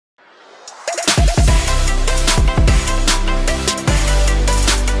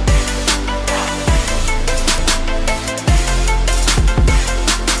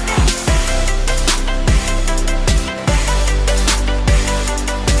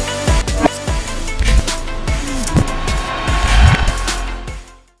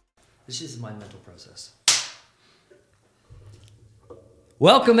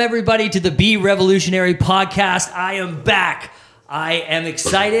Welcome, everybody, to the Be Revolutionary podcast. I am back. I am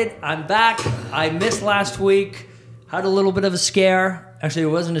excited. I'm back. I missed last week. Had a little bit of a scare. Actually, it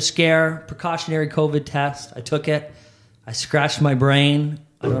wasn't a scare. Precautionary COVID test. I took it. I scratched my brain.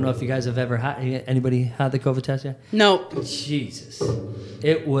 I don't know if you guys have ever had... Anybody had the COVID test yet? No. Jesus.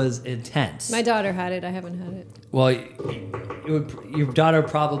 It was intense. My daughter had it. I haven't had it. Well, your daughter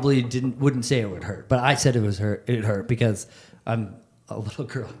probably wouldn't say it would hurt, but I said it hurt because I'm a little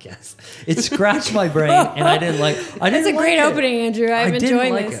girl, I guess. It scratched my brain, and I didn't like. It's a great opening, Andrew. I'm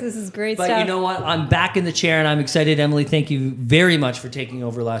enjoying this. This is great stuff. But you know what? I'm back in the chair, and I'm excited. Emily, thank you very much for taking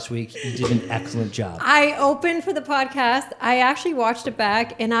over last week. You did an excellent job. I opened for the podcast. I actually watched it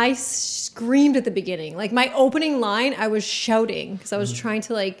back, and I screamed at the beginning. Like my opening line, I was shouting because I was trying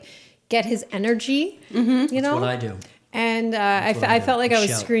to get his energy. You know, That's what I do. And I felt like I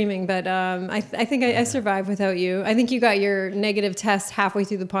was screaming, but I think I survived without you. I think you got your negative test halfway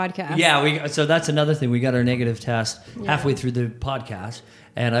through the podcast. Yeah, so that's another thing. We got our negative test halfway through the podcast,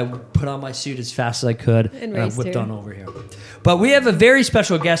 and I put on my suit as fast as I could, and I whipped on over here. But we have a very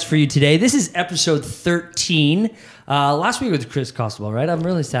special guest for you today. This is episode 13. Last week was Chris Costable, right? I'm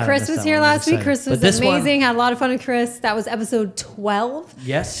really sad. Chris was here last week. Chris was amazing. Had a lot of fun with Chris. That was episode 12.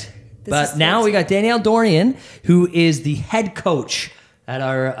 Yes. But now we got Danielle Dorian, who is the head coach at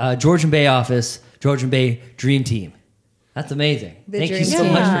our Georgian Bay office, Georgian Bay Dream Team. That's amazing. Thank you so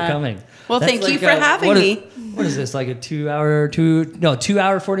much for coming. Well, thank you for having me. What is this, like a 2 hour,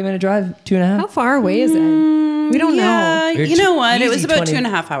 40-minute drive? 2.5? How far away is it? We don't know. You know what? It was about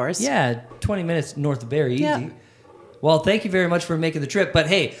 2.5 hours. Yeah, 20 minutes north of Barrie, easy. Yeah. Well, thank you very much for making the trip. But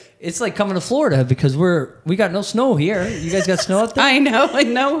hey, it's like coming to Florida because we got no snow here. You guys got snow up there? I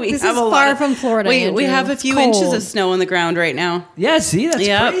know. This is far from Florida. We have a few inches of snow on the ground right now. Yeah, see,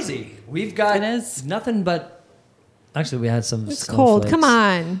 that's crazy. We've got nothing but. Actually, we had some. It's cold. Come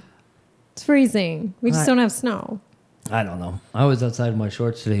on, it's freezing. We just don't have snow. I don't know. I was outside in my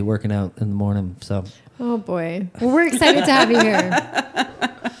shorts today working out in the morning. So. Oh boy. Well, we're excited to have you here.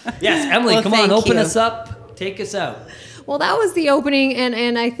 Yes, Emily, come on, open us up. Take us out. Well, that was the opening,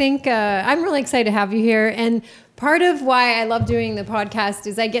 and I think I'm really excited to have you here. And part of why I love doing the podcast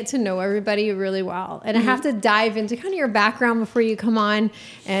is I get to know everybody really well, and I have to dive into kind of your background before you come on,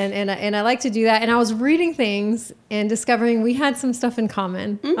 and I like to do that. And I was reading things and discovering we had some stuff in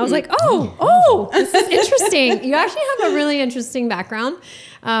common. I was like, oh, this is interesting. You actually have a really interesting background.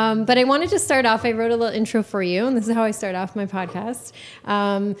 But I wanted to start off, I wrote a little intro for you, and this is how I start off my podcast.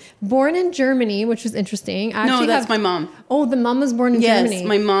 Born in Germany, which was interesting. No, that's my mom. Oh, the mom was born in Germany. Yes,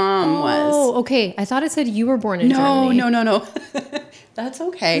 my mom was. Oh, okay. I thought it said you were born in Germany. No. That's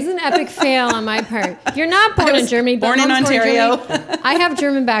okay. This is an epic fail on my part. You're not born in Germany. But born in Ontario. I have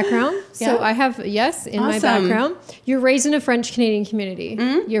German background. So I have, in my background. You're raised in a French-Canadian community.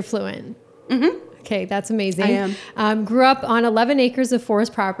 You're fluent. Okay, that's amazing. I am. Grew up on 11 acres of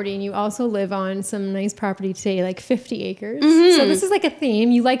forest property, and you also live on some nice property today, like 50 acres. So this is like a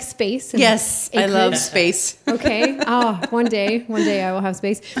theme. You like space. Yes, acreage. I love space. Okay. Oh, one day I will have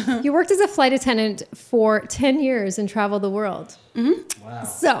space. You worked as a flight attendant for 10 years and traveled the world. Wow.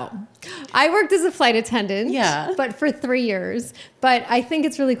 So I worked as a flight attendant, but for 3 years. But I think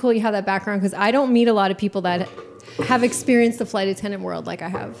it's really cool you have that background because I don't meet a lot of people that have experienced the flight attendant world like I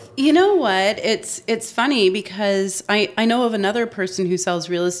have. You know what? It's funny because I know of another person who sells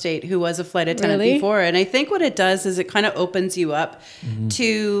real estate who was a flight attendant before. And I think what it does is it kind of opens you up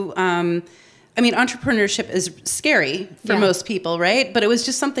to, entrepreneurship is scary for most people, right? But it was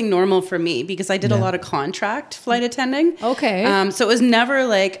just something normal for me because I did a lot of contract flight attending. Okay. So it was never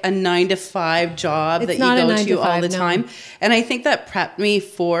like a 9-to-5 job that you go to all the time. And I think that prepped me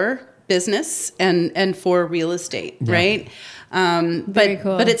for business and for real estate, right? Very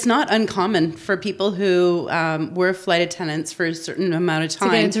cool. But it's not uncommon for people who were flight attendants for a certain amount of time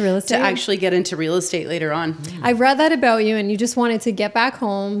to get into real estate, to actually get into real estate later on. I read that about you, and you just wanted to get back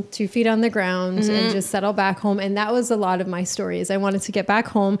home, 2 feet on the ground, and just settle back home. And that was a lot of my stories. I wanted to get back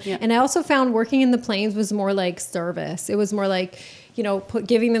home, and I also found working in the planes was more like service. It was more like,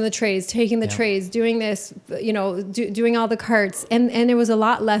 giving them the trays, taking the trays, doing this, doing all the carts. And there was a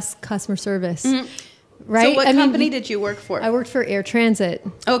lot less customer service, right? So what company did you work for? I worked for Air Transit.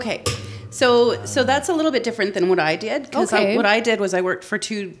 Okay. So that's a little bit different than what I did, because Okay. what I did was I worked for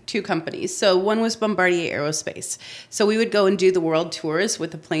two companies. So one was Bombardier Aerospace. So we would go and do the world tours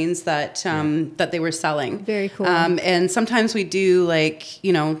with the planes that that they were selling. Very cool. And sometimes we do like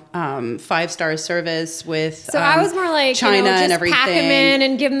 5-star service with So I was more like China just and everything. pack them in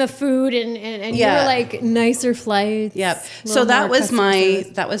and give them the food, and you were like nicer flights. Yep. a So little that more was customer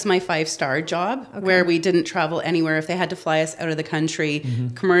service. my 5-star job, where we didn't travel anywhere. If they had to fly us out of the country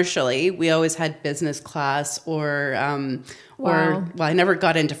commercially, we always had business class or well, I never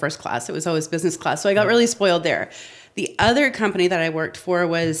got into first class. It was always business class. So I got really spoiled there. The other company that I worked for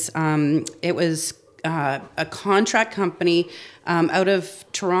was a contract company out of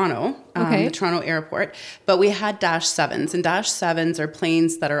Toronto, the Toronto airport. But we had Dash 7s, and Dash 7s are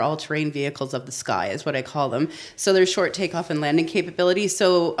planes that are all-terrain vehicles of the sky, is what I call them. So they're short takeoff and landing capability.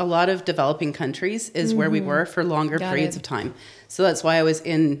 So a lot of developing countries is where we were for longer periods of time. So that's why I was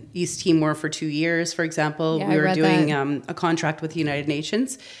in East Timor for 2 years, for example. Yeah, we I were read doing that. a contract with the United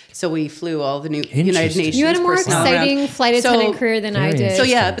Nations. So we flew all the new United Nations You had a more personnel exciting around. flight attendant career than I did. So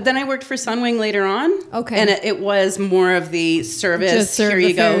yeah, but then I worked for Sunwing later on. Okay. And it was more of the service. Just serve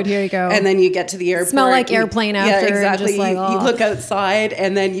the food, here you go. And then you get to the airport. Smell like airplane after, Yeah, and exactly. just like, you look outside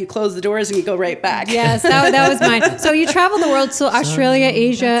and then you close the doors and you go right back. Yes, that was mine. So you traveled the world, so Australia,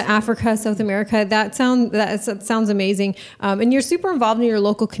 Asia, Africa, South America. That sounds amazing. And you're super involved in your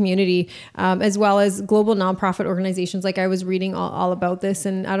local community, as well as global nonprofit organizations. Like I was reading all about this,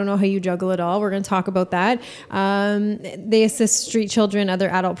 and I don't know how you juggle it all. We're going to talk about that. They assist street children, other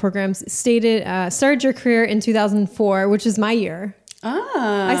adult programs. Started your career in 2004, which is my year.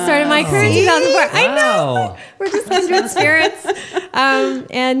 I started my career in 2004. I know. We're just kindred spirits.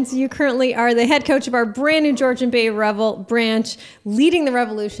 And you currently are the head coach of our brand new Georgian Bay Revel branch, leading the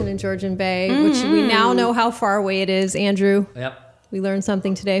revolution in Georgian Bay, which we now know how far away it is. Andrew. Yep. We learned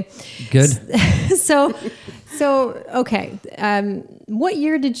something today. Good. So okay. What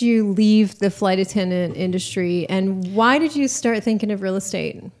year did you leave the flight attendant industry, and why did you start thinking of real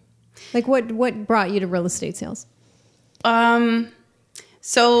estate? Like what brought you to real estate sales?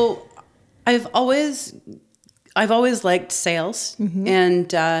 So I've always liked sales,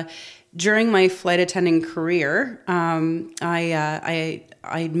 and during my flight attending career, I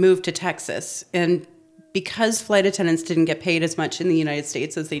moved to Texas, and because flight attendants didn't get paid as much in the United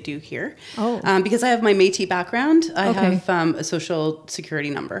States as they do here, because I have my Métis background, I have a social security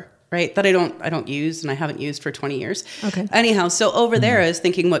number. Right, that I don't use, and I haven't used for 20 years. Okay. Anyhow, so over there, I was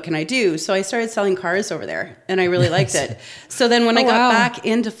thinking, what can I do? So I started selling cars over there, and I really liked it. So then when I got back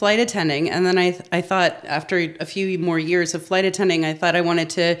into flight attending, and then I thought after a few more years of flight attending, I thought I wanted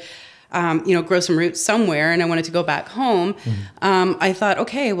to, grow some roots somewhere, and I wanted to go back home. I thought,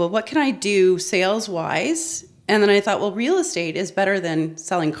 okay, well, what can I do sales-wise? And then I thought, well, real estate is better than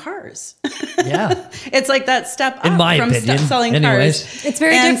selling cars. Yeah. It's like that step up in my from opinion. selling Anyways. cars. It's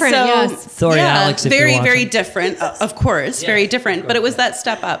very different, yes. Sorry, Alex, if very, you're very watching. different, of course, very different. But it was that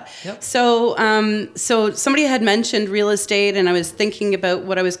step up. Yep. So somebody had mentioned real estate, and I was thinking about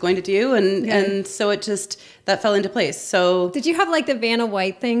what I was going to do, and so it just, that fell into place. So Did you have like the Vanna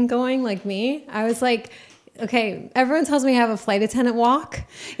White thing going like me? I was like, okay, everyone tells me I have a flight attendant walk.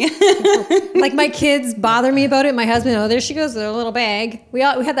 Like my kids bother me about it. My husband, oh, there she goes with her little bag. We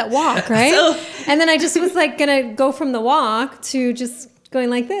had that walk, right? And then I just was like gonna go from the walk to just going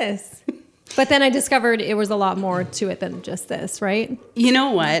like this. But then I discovered it was a lot more to it than just this, right? you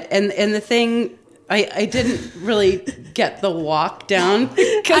know what? And the thing, I didn't really get the walk down.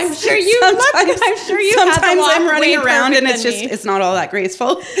 I'm sure you had the sometimes walk I'm running way around and perfect it's than me. it's not all that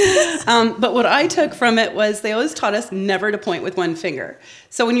graceful. But what I took from it was they always taught us never to point with one finger.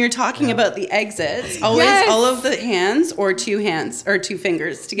 So when you're talking about the exits, always all of the hands or two hands or two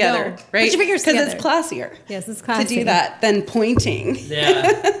fingers together, No. right? Put your fingers Because together. it's classier. Yes, it's To classy. do that than pointing.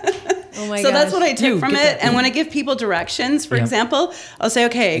 Yeah. Oh my So gosh. that's what I took You from get it. that. And when I give people directions, for Yeah. example, I'll say,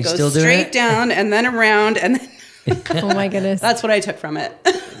 okay, You go still doing straight it? down and then around. And then Oh my goodness. that's what I took from it.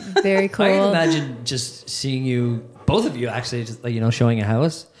 Very cool. I can imagine just seeing you, both of you actually, just like, showing a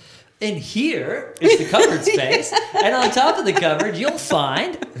house. And here is the cupboard space. And on top of the cupboard, you'll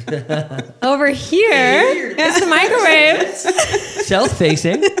find Over here is the microwave.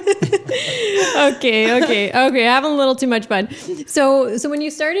 south-facing. Okay. Having a little too much fun. So when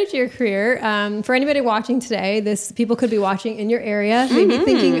you started your career, for anybody watching today, people could be watching in your area, maybe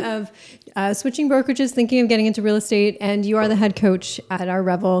thinking of switching brokerages, thinking of getting into real estate, and you are the head coach at our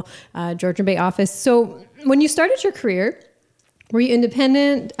Revel Georgian Bay office. So when you started your career, were you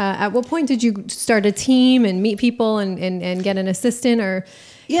independent? At what point did you start a team and meet people and get an assistant? Or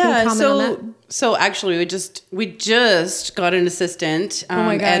Yeah. comment on that? So actually, we just got an assistant,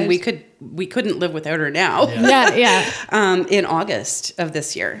 my gosh. and we couldn't live without her now. Yeah. In August of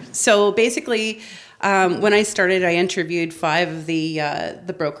this year. So basically, when I started, I interviewed 5 of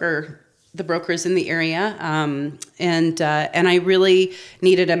the brokers in the area, and I really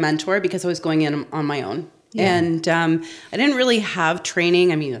needed a mentor because I was going in on my own. Yeah. And I didn't really have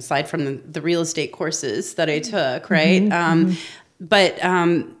training. I mean, aside from the real estate courses that I took, right? But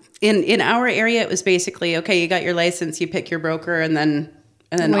in our area, it was basically, okay, you got your license, you pick your broker, and then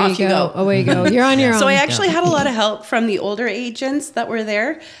off you go. Away you go. You're on your own. So I actually had a lot of help from the older agents that were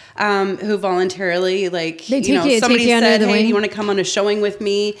there, who voluntarily, somebody said, hey, do you want to come on a showing with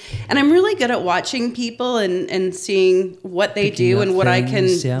me? And I'm really good at watching people and seeing what they do and what I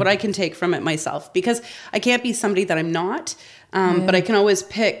can take from it myself, because I can't be somebody that I'm not, but I can always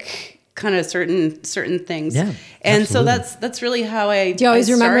pick kind of certain things. Yeah, and absolutely. so that's really how I Do you always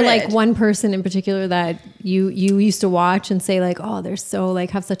remember started. like one person in particular that you used to watch and say like, oh, they're so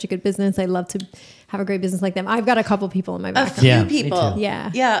like have such a good business. I'd love to have a great business like them. I've got a couple people in my background. A few people.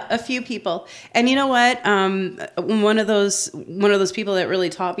 Yeah, a few people. And you know what? One of those people that really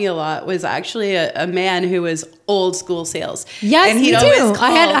taught me a lot was actually a man who was old school sales. Yes, and me too.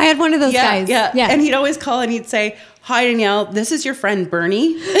 I had one of those guys. Yeah. And he'd always call and he'd say, hi, Danielle, this is your friend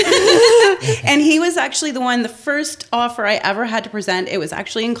Bernie. And he was actually the first offer I ever had to present. It was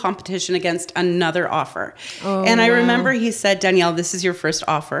actually in competition against another offer. I remember he said, Danielle, this is your first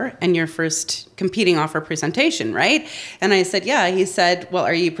offer and your first competing offer presentation, right? And I said, yeah. He said, well,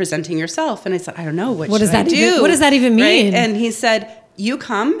 are you presenting yourself? And I said, I don't know. What does that even mean? Right? And he said, you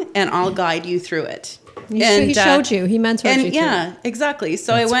come and I'll guide you through it. He showed you. He mentored you. Yeah, exactly.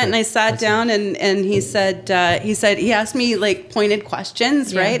 So I went and I sat down and he said he asked me like pointed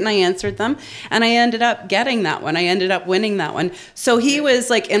questions, right? And I answered them and I ended up getting that one. I ended up winning that one. So he was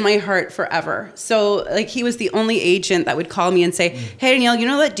like in my heart forever. So like he was the only agent that would call me and say, hey, Danielle, you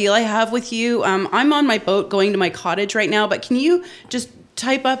know that deal I have with you? I'm on my boat going to my cottage right now, but can you just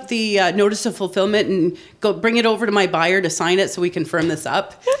type up the notice of fulfillment and go bring it over to my buyer to sign it so we can firm this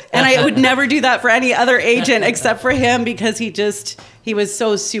up. And I would never do that for any other agent except for him, because he was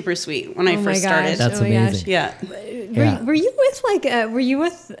so super sweet when I first started. That's amazing. Yeah. Were you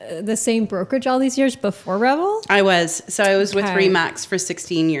with the same brokerage all these years before Revel? I was. So I was with Remax for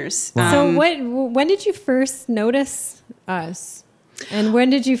 16 years. Wow. So when did you first notice us? And when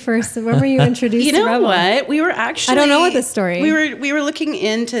were you introduced to Revel? You know what? We were actually... I don't know what the story. We were looking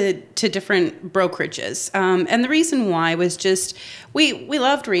into different brokerages. And the reason why was just, we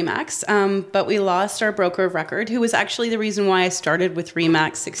loved Remax, but we lost our broker of record, who was actually the reason why I started with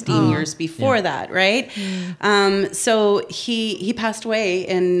Remax 16 years before that, right? So he passed away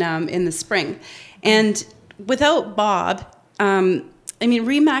in the spring. And without Bob... I mean,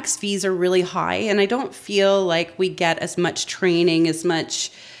 Remax fees are really high, and I don't feel like we get as much training, as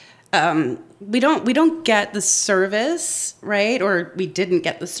much. We don't get the service, right? Or we didn't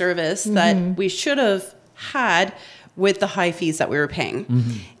get the service that we should have had with the high fees that we were paying.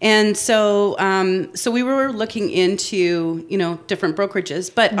 And so we were looking into, different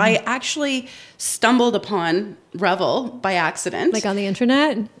brokerages, but I actually stumbled upon Revel by accident. Like on the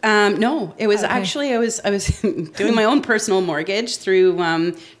internet? No, it was actually, I was doing my own personal mortgage through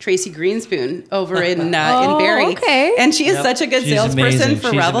Tracy Greenspoon over in Barrie. Okay. And she is such a good salesperson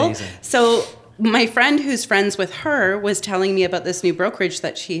for Revel. Amazing. So my friend who's friends with her was telling me about this new brokerage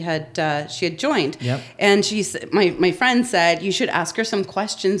that she had joined. Yep. And my friend said, you should ask her some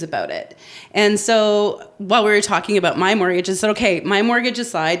questions about it. And so while we were talking about my mortgage, I said, okay, my mortgage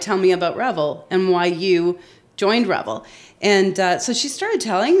aside, tell me about Revel and why you joined Revel. And so she started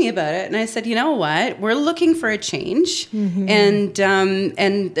telling me about it, and I said, you know what, we're looking for a change, and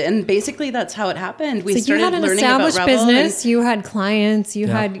basically that's how it happened. We started learning about Revel. You had an established business, you had clients, you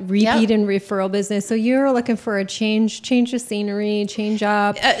had repeat and referral business, so you were looking for a change of scenery, change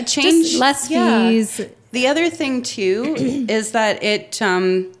up, just less fees. The other thing too is that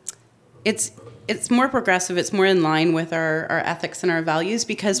it's more progressive. It's more in line with our ethics and our values,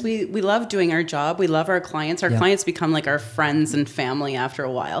 because we love doing our job. We love our clients. Our clients become like our friends and family after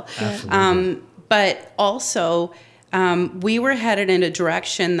a while. But also, we were headed in a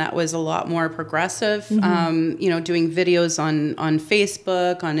direction that was a lot more progressive. Doing videos on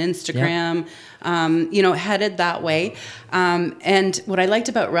Facebook, on Instagram. Headed that way. And what I liked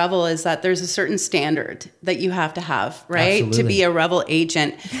about Revel is that there's a certain standard that you have to have, right? Absolutely. To be a Revel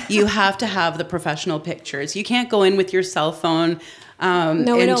agent, you have to have the professional pictures. You can't go in with your cell phone,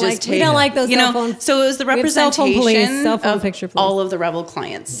 No, we don't like. We don't like those cell phones. So it was the We have cell phone representation police, cell phone of picture police. all of the Revel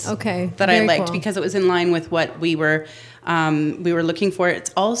clients. Okay, that I very liked cool. because it was in line with what we were looking for.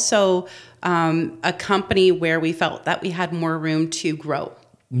 It's also a company where we felt that we had more room to grow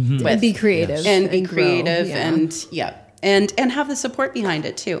with. And be creative. And be grow. creative Yeah. and have the support behind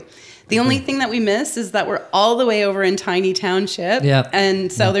it too. The only thing that we miss is that we're all the way over in Tiny Township and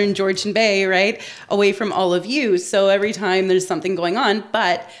Southern Georgian Bay, right? Away from all of you. So every time there's something going on,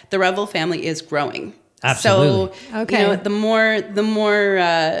 but the Revel family is growing. Absolutely. So, the more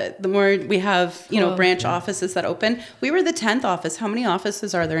we have, branch offices that open. We were the 10th office. How many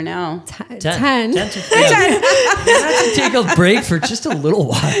offices are there now? 10. We had to take a break for just a little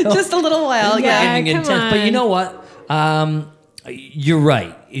while. Just a little while, yeah. Getting come intense. But you on. know what? You're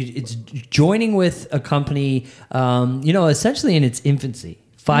right. It's joining with a company, essentially in its infancy,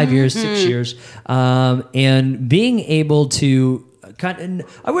 5 years, 6 years, and being able to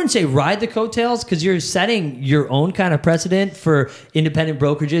I wouldn't say ride the coattails because you're setting your own kind of precedent for independent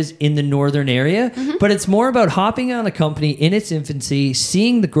brokerages in the northern area, but it's more about hopping on a company in its infancy,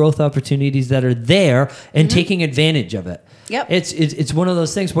 seeing the growth opportunities that are there and taking advantage of it. Yep. It's one of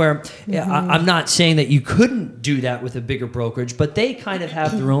those things where I'm not saying that you couldn't do that with a bigger brokerage, but they kind of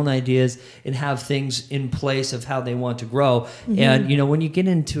have their own ideas and have things in place of how they want to grow. And when you get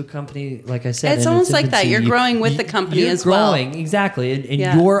into a company, like I said, It's in almost its like that. infancy, You're growing with the company as well. You're growing, exactly. And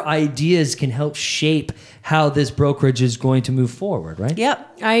your ideas can help shape how this brokerage is going to move forward, right?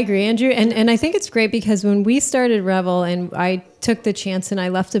 Yep. I agree, Andrew. And I think it's great because when we started Revel and I took the chance and I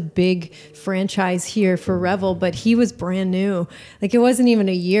left a big franchise here for Revel, but he was brand new. Like it wasn't even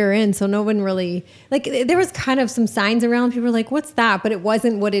a year in. So no one really, there was kind of some signs around. People were like, what's that? But it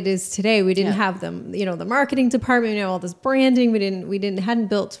wasn't what it is today. We didn't have them, the marketing department, all this branding. We hadn't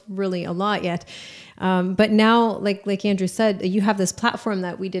built really a lot yet. But now, like Andrew said, you have this platform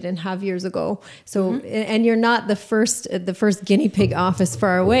that we didn't have years ago. So, and you're not the first guinea pig office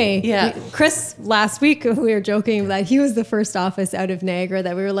far away. Yeah. Chris, last week we were joking that he was the first office out of Niagara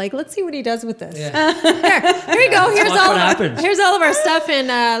that we were like, let's see what he does with this. Yeah. Here you go. Here's All of our stuff, and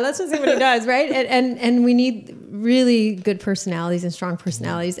let's just see what he does, right? And we need really good personalities and strong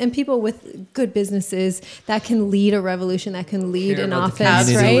personalities and people with good businesses that can lead a revolution, that can lead Care an about the office,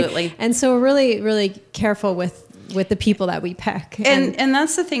 community. right? Absolutely. And so we're really, really careful with the people that we pick. And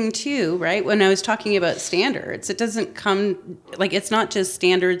that's the thing too, right? When I was talking about standards, it doesn't come it's not just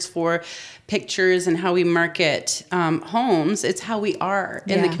standards for pictures and how we market homes. It's how we are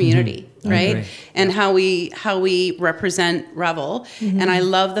in the community, right? agree. And how we represent Revel. And I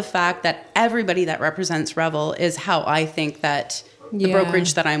love the fact that everybody that represents Revel is how I think that the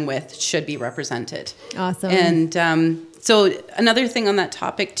brokerage that I'm with should be represented. Awesome. And so another thing on that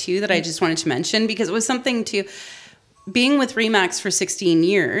topic too that I just wanted to mention, because it was something to being with Remax for 16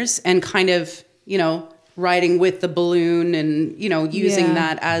 years and kind of, riding with the balloon and, using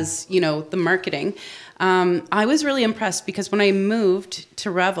that as, the marketing. I was really impressed because when I moved to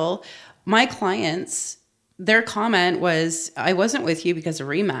Revel, my clients, their comment was, I wasn't with you because of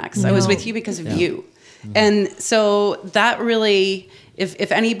Remax. I was with you because of you. And so that really,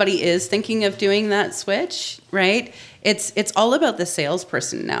 if anybody is thinking of doing that switch, right? It's all about the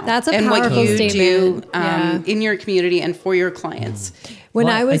salesperson now. That's a and powerful what you statement. do in your community and for your clients. When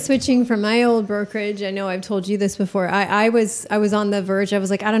I was switching from my old brokerage, I know I've told you this before. I was on the verge. I was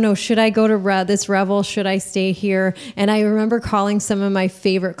like, I don't know, should I go to this Revel? Should I stay here? And I remember calling some of my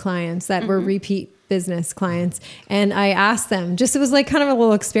favorite clients that were repeat business clients, and I asked them, it was like kind of a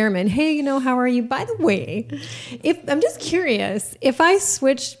little experiment. Hey, how are you? By the way, if I'm just curious, if I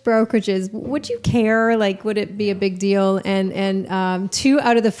switched brokerages, would you care? Would it be a big deal? And 2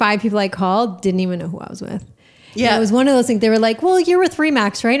 out of the 5 people I called didn't even know who I was with. Yeah, it was one of those things. They were like, "Well, you're with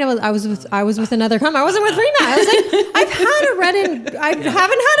Remax, right?" I was with another company. I wasn't with Remax. I was like, "I've had a Redden. I haven't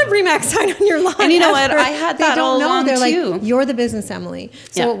had a Remax sign on your lawn." And you know ever. what? I had that all along They're too. like, "You're the business, Emily.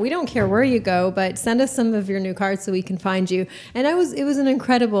 So we don't care where you go, but send us some of your new cards so we can find you." And it was an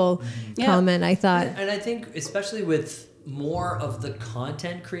incredible comment, I thought. And I think especially with more of the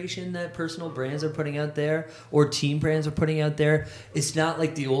content creation that personal brands are putting out there or team brands are putting out there, it's not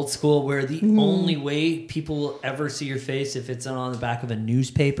like the old school where the only way people will ever see your face if it's on the back of a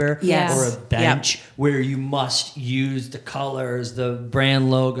newspaper or a bench where you must use the colors, the brand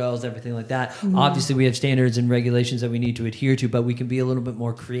logos, everything like that. Obviously we have standards and regulations that we need to adhere to, but we can be a little bit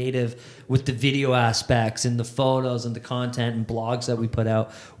more creative with the video aspects and the photos and the content and blogs that we put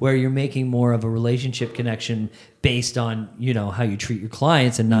out where you're making more of a relationship connection based on, you know, how you treat your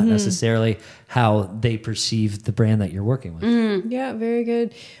clients and not necessarily how they perceive the brand that you're working with. Yeah, very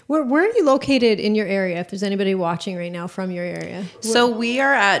good. Where are you located in your area? If there's anybody watching right now from your area. So we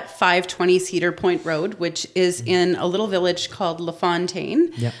are at 520 Cedar Point Road, which is in a little village called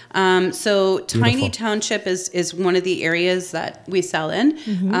LaFontaine. Yep. So Tiny Beautiful. Township is one of the areas that we sell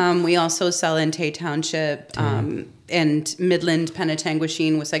in. We also sell in Tay Township, and Midland,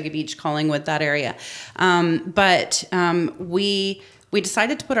 Penetanguishene, Wasaga Beach, Collingwood, that area. But we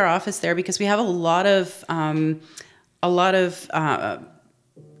decided to put our office there because we have a lot of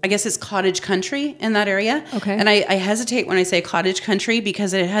I guess it's cottage country in that area. Okay. And I hesitate when I say cottage country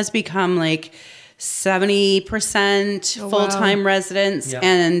because it has become like 70% full-time residents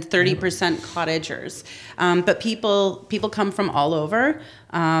and 30% cottagers. But people come from all over.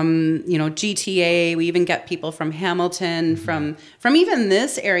 You know, GTA, we even get people from Hamilton, from even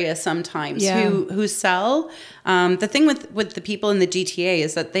this area sometimes who sell. The thing with the people in the GTA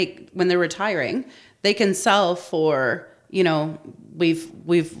is that when they're retiring, they can sell for, you know,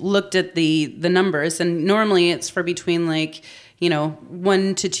 we've looked at the numbers, and normally it's for between like, you know,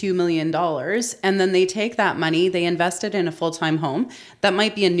 $1 to $2 million. And then they take that money, they invest it in a full-time home. That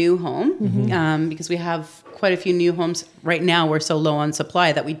might be a new home, because we have quite a few new homes right now. We're so low on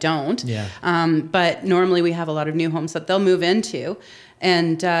supply that we don't. But normally we have a lot of new homes that they'll move into.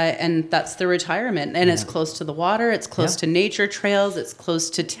 And that's the retirement. And it's close to the water. It's close to nature trails. It's close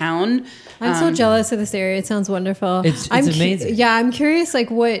to town. I'm so jealous of this area. It sounds wonderful. It's amazing. I'm curious,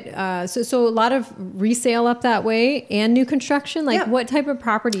 like what, so a lot of resale up that way and new construction, like what type of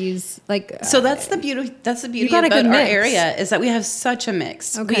properties, like. So that's the beauty about our area is that we have such a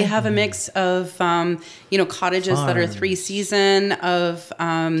mix. Okay. We have a mix of, you know, cottages that are 3-season of,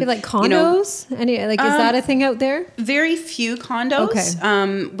 Do you like condos? You know, is that a thing out there? very few condos. Okay.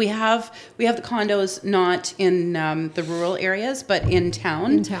 We have the condos not in the rural areas, but in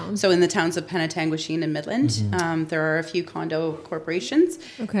town. In town. So in the towns of Penetanguishene and Midland, there are a few condo corporations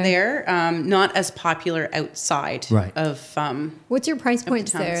there. Not as popular outside of. What's your price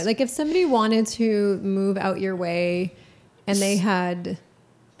points there? Like if somebody wanted to move out your way, and they had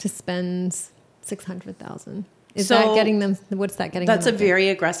to spend $600,000. Is that getting them? What's that getting? That's them a very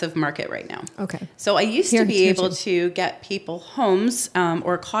aggressive market right now. Okay. So I used to be able to get people homes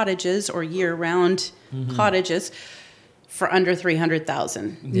or cottages or year-round cottages for under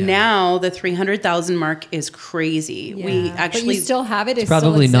 $300,000. Now the $300,000 mark is crazy. Yeah. We actually but you still have it. It's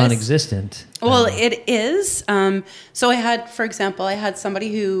probably non-existent. Well, it is. So I had, for example,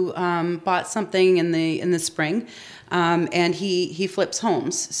 somebody who bought something in the spring. And he flips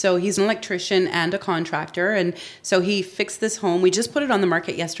homes. So he's an electrician and a contractor. And so he fixed this home. We just put it on the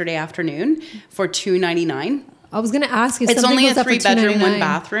market yesterday afternoon for $299. I was going to ask you. It's only a 3-bedroom,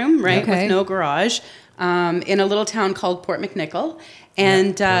 1-bathroom, right? Okay. With no garage, in a little town called Port McNicoll.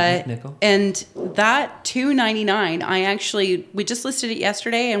 And and that $299, we just listed it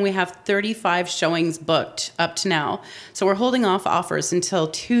yesterday, and we have 35 showings booked up to now. So we're holding off offers until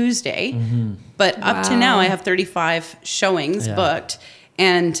Tuesday, but up to now I have 35 showings booked.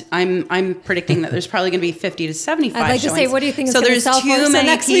 And I'm predicting that there's probably going to be 50 to 75 I'd like showings. to say, what do you think it's so going to there's sell for? too So many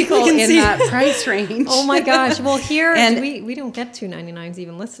next week people we can in see. that price range. Oh my gosh. Well, here And- we don't get $299s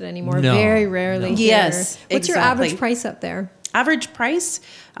even listed anymore. No. Very rarely. No. Here. Yes, What's your exactly. average price up there? Average price,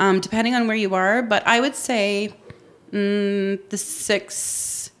 depending on where you are, but I would say the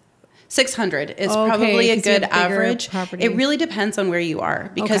 600 is probably a 'cause you have good bigger average. property. It really depends on where you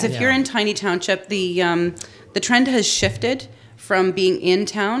are, because Okay. if you're in Tiny Township, the trend has shifted from being in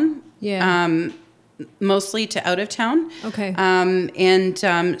town, mostly to out of town. Okay.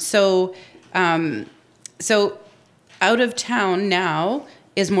 So out of town now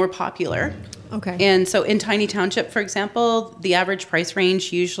is more popular. Okay. And so in Tiny Township, for example, the average price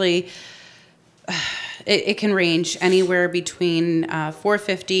range usually it can range anywhere between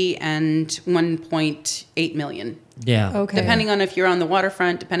 $450,000 and $1.8 million. Yeah. Okay. Depending on if you're on the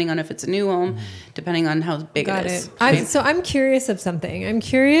waterfront, depending on if it's a new home, depending on how big Got it is. it. So I'm curious of something. I'm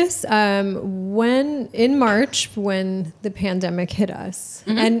curious when in March when the pandemic hit us,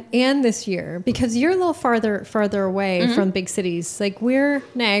 and this year, because you're a little farther away from big cities. Like we're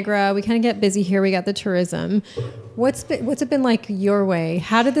Niagara, we kind of get busy here. We got the tourism. What's it been like your way?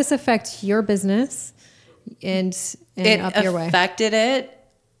 How did this affect your business and It up your way? affected it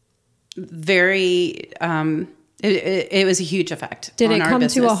very. It was a huge effect. Did on it our come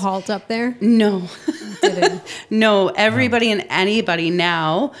business. to a halt up there? No. Did it? No, everybody and anybody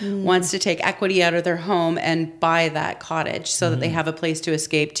now wants to take equity out of their home and buy that cottage so that they have a place to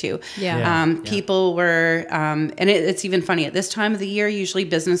escape to. Yeah. People were, and it's even funny, at this time of the year, usually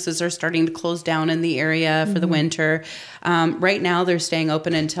businesses are starting to close down in the area for the winter. Right now, they're staying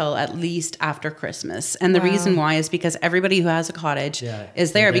open until at least after Christmas. And the reason why is because everybody who has a cottage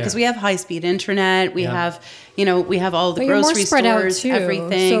is there because we have high-speed internet. We have, we have all the grocery stores,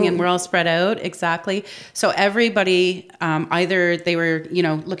 everything, and we're all spread out. Exactly. So everybody, either they were,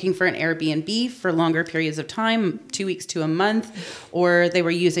 looking for an Airbnb for longer periods of time, 2 weeks to a month, or they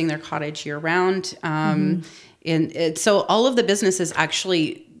were using their cottage year round. So all of the businesses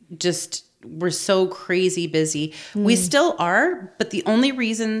actually just were so crazy busy. We still are, but the only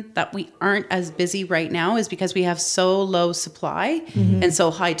reason that we aren't as busy right now is because we have so low supply and so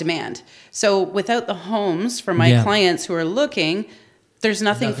high demand. So without the homes for my clients who are looking, there's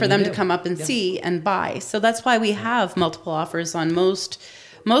nothing for them to come up and see and buy. So that's why we have multiple offers on most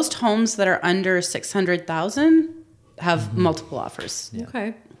homes that are under 600,000 have multiple offers.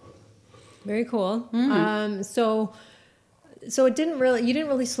 Okay. Very cool. So it didn't really, you didn't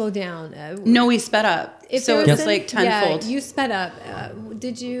really slow down. No, we sped up. So it was like tenfold. Yeah, you sped up.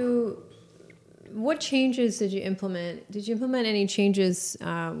 What changes did you implement? Did you implement any changes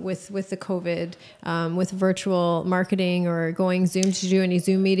with the COVID, with virtual marketing or going Zoom? Did you do any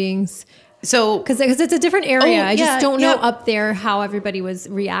Zoom meetings? So, because it's a different area. I just don't know up there how everybody was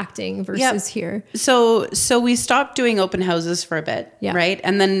reacting versus here. So we stopped doing open houses for a bit, right?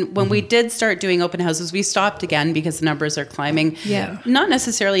 And then when we did start doing open houses, we stopped again because the numbers are climbing. Yeah. Not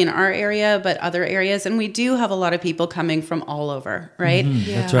necessarily in our area, but other areas. And we do have a lot of people coming from all over, right?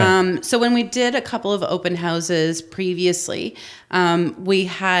 That's right. So when we did a couple of open houses previously, we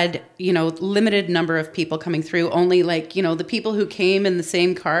had, limited number of people coming through. Only the people who came in the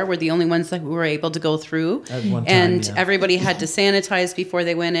same car were the only ones that we were able to go through. At one time, and everybody had to sanitize before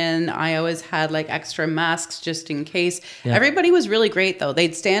they went in. I always had extra masks just in case. Yeah. Everybody was really great though.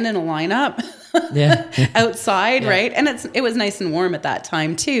 They'd stand in a lineup outside, right? And it was nice and warm at that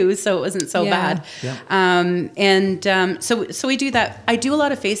time too, so it wasn't so bad. Yeah. So we do that. I do a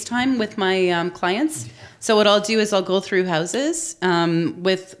lot of FaceTime with my clients. So what I'll do is I'll go through houses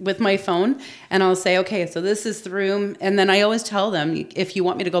with my phone and I'll say, okay, so this is the room. And then I always tell them, if you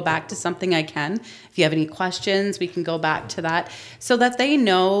want me to go back to something, I can. If you have any questions, we can go back to that so that they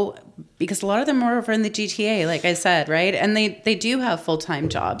know, because a lot of them are over in the GTA, like I said, right? And they do have full-time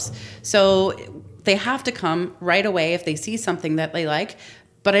jobs. So they have to come right away if they see something that they like.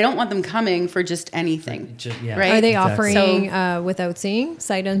 But I don't want them coming for just anything, right? Are they offering without seeing,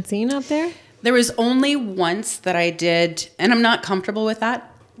 sight unseen up there? There was only once that I did, and I'm not comfortable with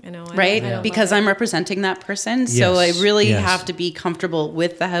that. I know, right? Because I'm representing that person. So I really have to be comfortable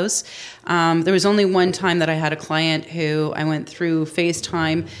with the house. There was only one time that I had a client who I went through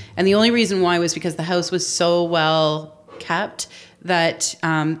FaceTime. And the only reason why was because the house was so well kept that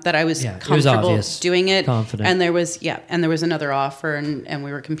I was comfortable doing it. Confident. And there was another offer and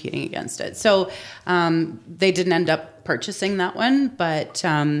we were competing against it. So they didn't end up purchasing that one, but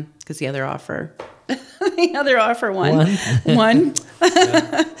because the other offer won.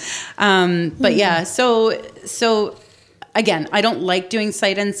 But yeah, so again, I don't like doing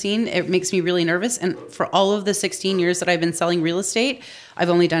sight unseen. It makes me really nervous. And for all of the 16 years that I've been selling real estate, I've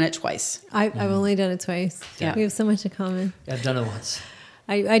only done it twice. I've only done it twice. Yeah. We have so much in common. I've done it once.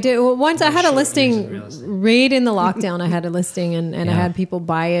 I did once. I had a listing right in the lockdown. I had a listing and I had people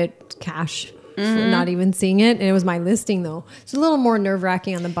buy it cash. Not even seeing it, and it was my listing though. It's a little more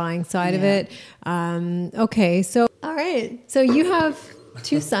nerve-wracking on the buying side of it. Okay, so all right, so you have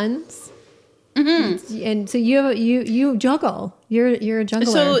two sons, and so you juggle. You're a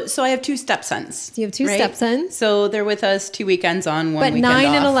juggler. So I have two stepsons. You have two stepsons. So they're with us 2 weekends on, one weekend 9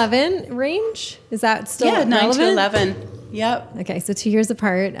 off. and 11 range, is that still 9 relevant? to 11. Yep. Okay, so 2 years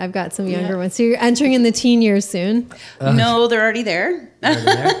apart. I've got some younger ones. So you're entering in the teen years soon. No, they're already there.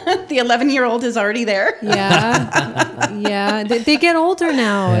 The 11-year-old is already there. Yeah. They get older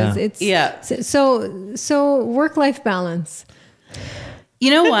now. Yeah. So work-life balance. You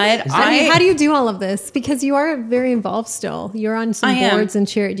know what? How do you do all of this? Because you are very involved still. You're on some boards and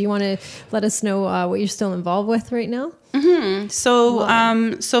chair. Do you want to let us know what you're still involved with right now? Mm-hmm.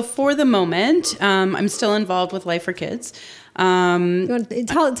 So for the moment, I'm still involved with Life for Kids. You want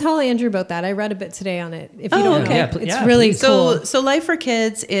to tell Andrew about that. I read a bit today on it. If you don't know, it's really cool. So Life for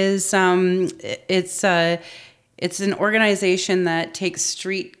Kids is it's an organization that takes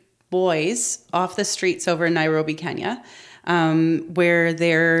street boys off the streets over in Nairobi, Kenya. where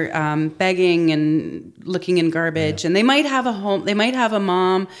they're begging and looking in garbage, and they might have a home. They might have a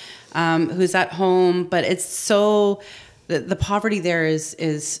mom who's at home, but it's so. The poverty there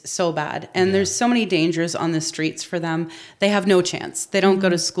is so bad, and there's so many dangers on the streets for them. They have no chance. They don't go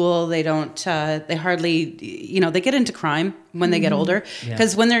to school. They don't. They hardly, they get into crime when they get older.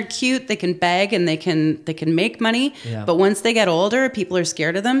 Because when they're cute, they can beg and they can make money. Yeah. But once they get older, people are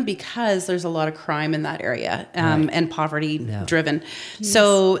scared of them because there's a lot of crime in that area and poverty driven. Yes.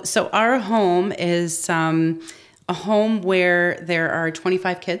 So our home is a home where there are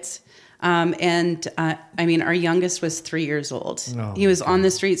 25 kids. Our youngest was 3 years old. Oh, he was on the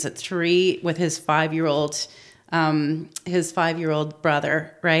streets at 3 with his 5-year-old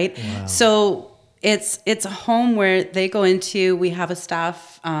brother. Right. Wow. So it's a home where they go into. We have a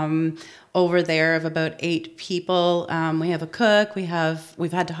staff over there of about 8 people. We have a cook. We've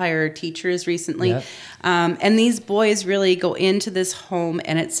had to hire teachers recently, yep. And these boys really go into this home,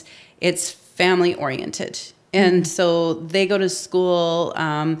 and it's family oriented. And so they go to school.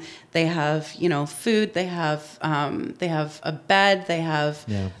 They have, food. They have a bed. They have,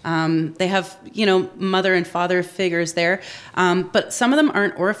 mother and father figures there. But some of them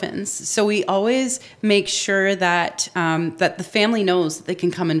aren't orphans. So we always make sure that that the family knows that they can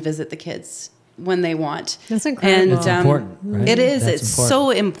come and visit the kids when they want. That's incredible. And important, right? It is. It's so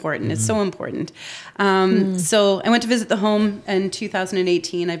important. Mm-hmm. It's so important. So I went to visit the home in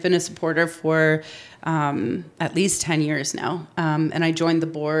 2018. I've been a supporter for at least 10 years now. And I joined the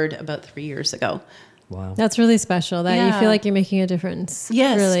board about 3 years ago. Wow. That's really special that you feel like you're making a difference.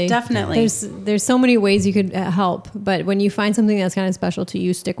 Yes, really. Definitely. There's so many ways you could help, but when you find something that's kind of special to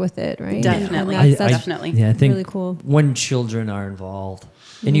you, stick with it, right? Definitely. And Definitely. Yeah, I think really cool. When children are involved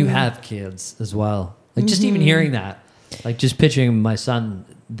and you have kids as well, like just even hearing that, like just picturing my son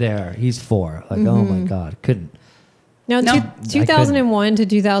there, he's 4, like, oh my God, couldn't. Now, 2001 to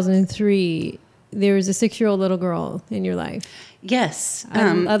 2003, there was a 6-year-old little girl in your life. Yes.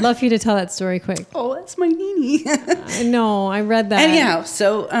 I'd love for you to tell that story quick. Oh, that's my Nini. I know. I read that. Anyhow,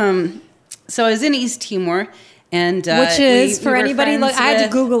 so I was in East Timor, and which is for anybody. Look, I had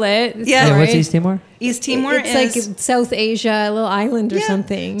to Google it. Yeah. So what's East Timor? East Timor is like South Asia, a little island or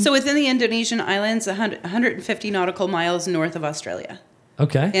something. So within the Indonesian islands, 150 nautical miles north of Australia.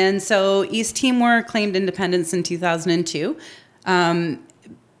 Okay. And so East Timor claimed independence in 2002.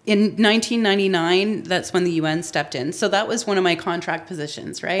 In 1999, that's when the UN stepped in. So that was one of my contract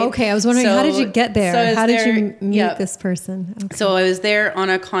positions, right? Okay, I was wondering, how did you get there? So how did you meet this person? Okay. So I was there on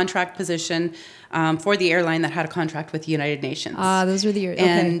a contract position for the airline that had a contract with the United Nations. Those were the years. Okay.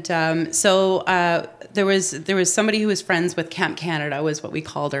 And there was somebody who was friends with Camp Canada, was what we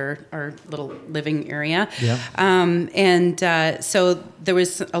called our little living area. Yeah. So there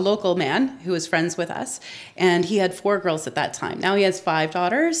was a local man who was friends with us, and he had 4 girls at that time. Now he has 5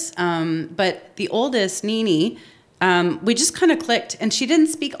 daughters, but the oldest, Nini, we just kind of clicked, and she didn't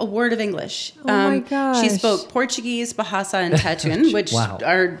speak a word of English. Oh my gosh. She spoke Portuguese, Bahasa, and Tetun, which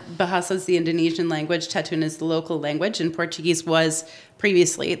are Bahasa is the Indonesian language, Tetun is the local language, and Portuguese was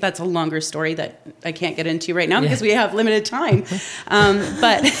previously. That's a longer story that I can't get into right now because we have limited time.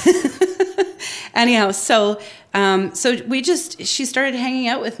 But anyhow, so she started hanging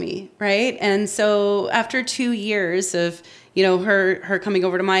out with me, right? And so after 2 years of her coming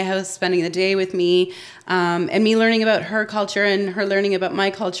over to my house, spending the day with me, and me learning about her culture and her learning about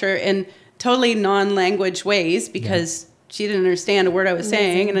my culture in totally non-language ways because she didn't understand a word I was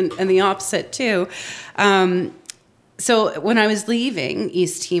saying, and the opposite too. So when I was leaving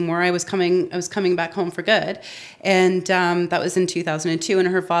East Timor, I was coming back home for good, and that was in 2002. And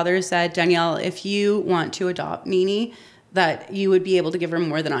her father said, Danielle, if you want to adopt Nini, that you would be able to give her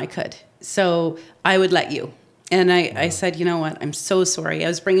more than I could, so I would let you. And I said, you know what? I'm so sorry. I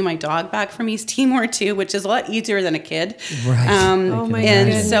was bringing my dog back from East Timor too, which is a lot easier than a kid. Right. Oh my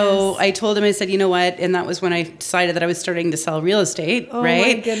goodness. So I told him, I said, you know what? And that was when I decided that I was starting to sell real estate, right? Oh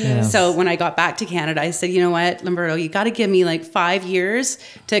my goodness. So when I got back to Canada, I said, you know what, Lamberto, you got to give me like 5 years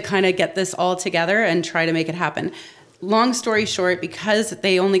to kind of get this all together and try to make it happen. Long story short, because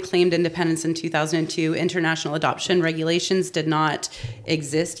they only claimed independence in 2002, international adoption regulations did not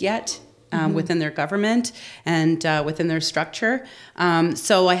exist yet. Within their government and within their structure.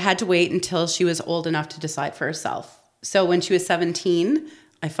 So I had to wait until she was old enough to decide for herself. So when she was 17,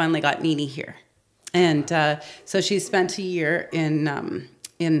 I finally got Nini here. And so she spent a year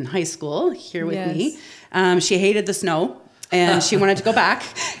in high school here with me. She hated the snow and she wanted to go back.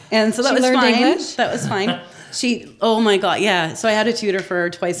 And so that was fine. English? That was fine. Oh my God, yeah. So I had a tutor for her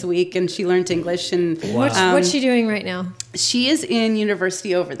twice a week, and she learned English. And What's she doing right now? she is in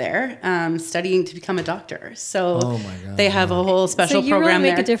university over there, studying to become a doctor. So Oh my God, they have a whole special So you program really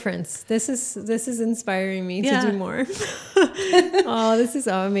make there. a difference. This is inspiring me Yeah. to do more. Oh, this is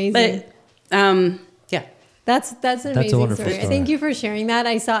so amazing. But yeah. That's an amazing wonderful story. story. Thank you for sharing that.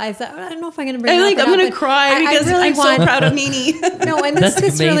 I thought I don't know if I'm going to bring. I'm it up or I'm not, gonna but cry because really I'm so proud of Nini. No, and That's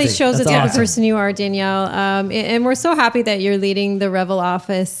this really amazing. shows That's the type of awesome. person you are, Danielle. And we're so happy that you're leading the Revel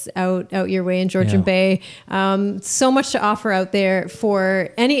office out your way in Georgian Yeah. Bay. So much to offer out there for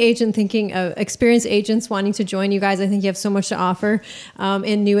any agent thinking of experienced agents wanting to join you guys. I think you have so much to offer.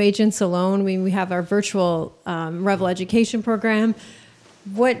 And new agents alone, we have our virtual Revel education program.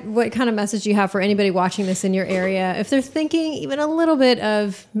 What kind of message do you have for anybody watching this in your area if they're thinking even a little bit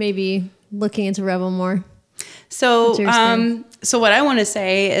of maybe looking into Revel more? So, What's your experience? so what I want to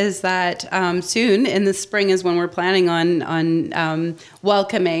say is that soon in the spring is when we're planning on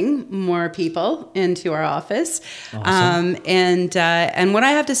welcoming more people into our office. Awesome. And what I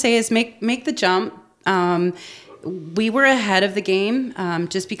have to say is make the jump. We were ahead of the game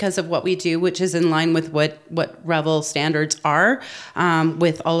just because of what we do, which is in line with what Revel standards are,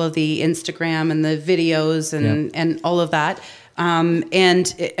 with all of the Instagram and the videos and all of that.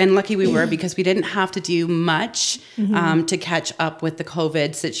 And lucky we were because we didn't have to do much to catch up with the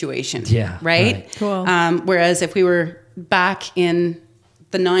COVID situation. Yeah, Right? Cool. Whereas if we were back in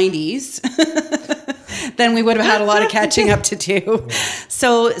the 90s, then we would have had a lot of catching up to do.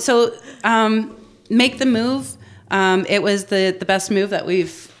 So make the move. It was the best move that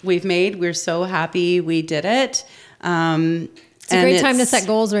we've made. We're so happy we did it. It's a great time to set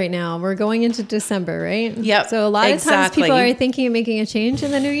goals right now. We're going into December, right? Yep, So a lot of times exactly. people are thinking of making a change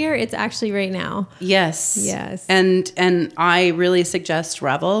in the new year. It's actually right now. Yes. Yes. And I really suggest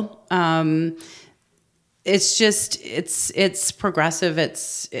Revel. It's just it's progressive.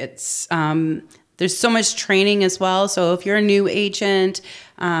 It's there's so much training as well. So if you're a new agent,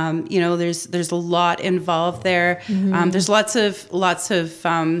 there's a lot involved there. There's lots of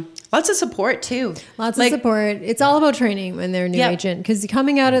support too. Lots of support. It's all about training when they're a new Yep. agent, because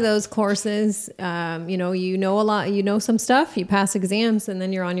coming out of those courses, you know a lot, you know some stuff, you pass exams, and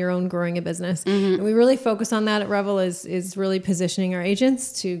then you're on your own growing a business. And we really focus on that at Revel is really positioning our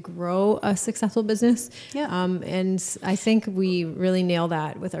agents to grow a successful business. Yeah. And I think we really nail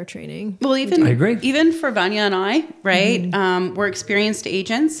that with our training. Well, I agree. even for Vanya and I, right? We're experienced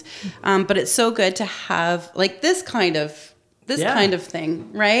agents, but it's so good to have like this kind of thing,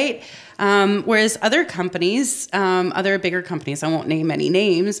 right? Whereas other companies, other bigger companies, I won't name any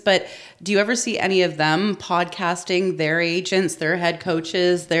names, but do you ever see any of them podcasting their agents, their head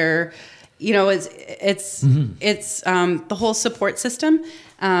coaches, their, it's the whole support system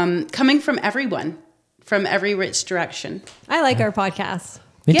coming from everyone, from every rich direction. I like our podcast.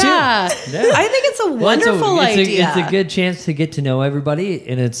 Me too. Yeah. Yeah. I think it's a Well, wonderful idea. It's a good chance to get to know everybody,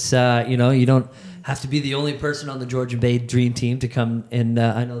 and it's you don't have to be the only person on the Georgian Bay Dream Team to come. And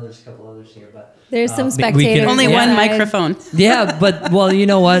I know there's a couple others here, but There's some we can- spectators. Only Yeah. one microphone. yeah. But well, you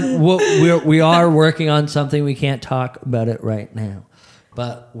know what? We are working on something. We can't talk about it right now,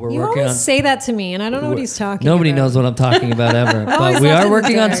 but we're You working always on. say that to me, and I don't know what he's talking Nobody about. knows what I'm talking about ever. Always But we left are in the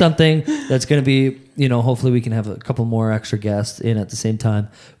working on dark. something that's going to be, hopefully we can have a couple more extra guests in at the same time.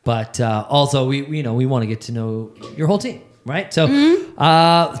 But also we want to get to know your whole team, right? So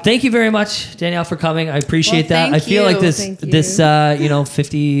thank you very much, Danielle, for coming. I appreciate Well, that. I thank feel like you. Thank you. this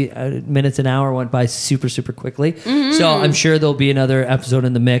 50 minutes an hour went by super, super quickly. So I'm sure there'll be another episode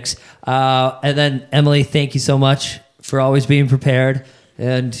in the mix. And then Emily, thank you so much for always being prepared.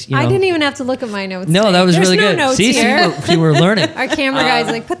 And I didn't even have to look at my notes. No, that was There's really no good. Notes See, here. you were learning. Our camera guy's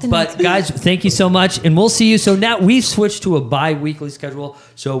like, put the notes. But guys, thank you so much, and we'll see you. So now we've switched to a bi-weekly schedule,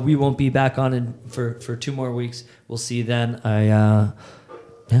 so we won't be back on for 2 more weeks. We'll see you then.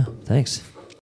 Thanks.